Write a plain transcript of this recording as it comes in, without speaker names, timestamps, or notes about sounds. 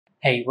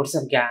Hey, what's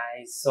up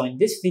guys? So in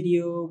this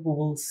video, we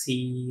will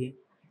see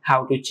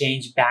how to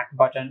change back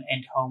button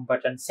and home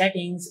button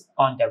settings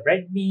on the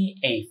Redmi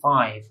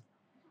A5.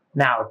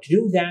 Now to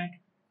do that,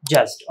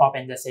 just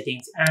open the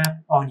settings app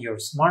on your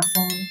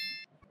smartphone.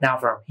 Now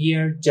from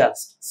here,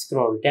 just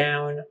scroll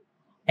down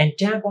and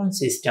tap on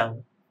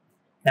system.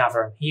 Now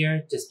from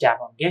here, just tap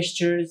on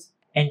gestures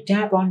and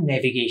tap on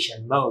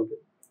navigation mode.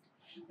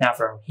 Now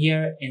from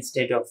here,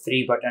 instead of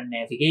 3-button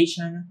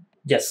navigation,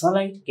 just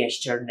select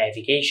gesture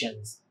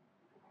navigations.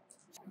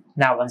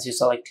 Now once you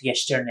select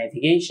gesture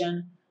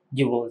navigation,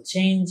 you will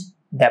change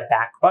the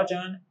back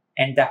button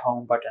and the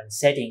home button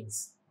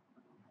settings.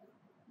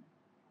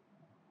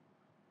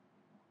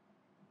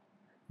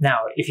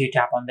 Now if you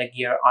tap on the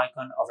gear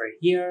icon over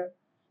here,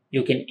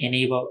 you can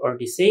enable or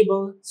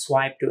disable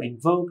swipe to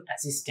invoke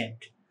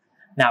assistant.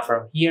 Now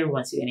from here,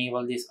 once you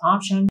enable this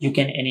option, you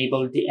can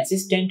enable the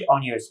assistant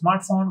on your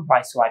smartphone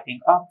by swiping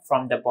up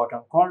from the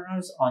bottom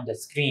corners on the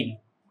screen.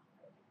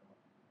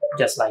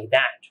 Just like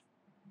that.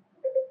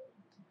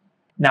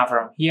 Now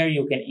from here,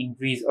 you can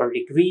increase or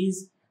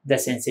decrease the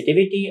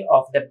sensitivity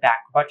of the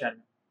back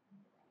button.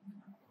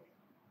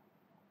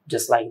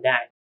 Just like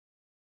that.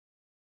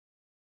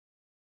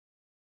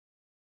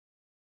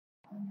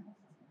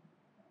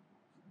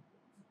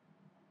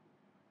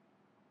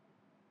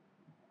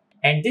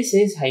 And this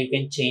is how you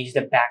can change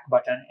the back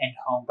button and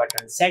home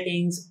button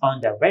settings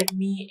on the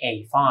Redmi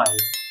A5.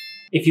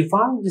 If you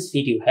found this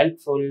video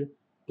helpful,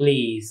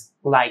 please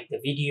like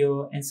the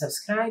video and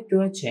subscribe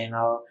to our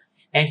channel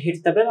and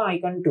hit the bell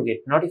icon to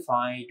get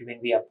notified when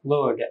we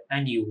upload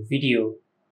a new video.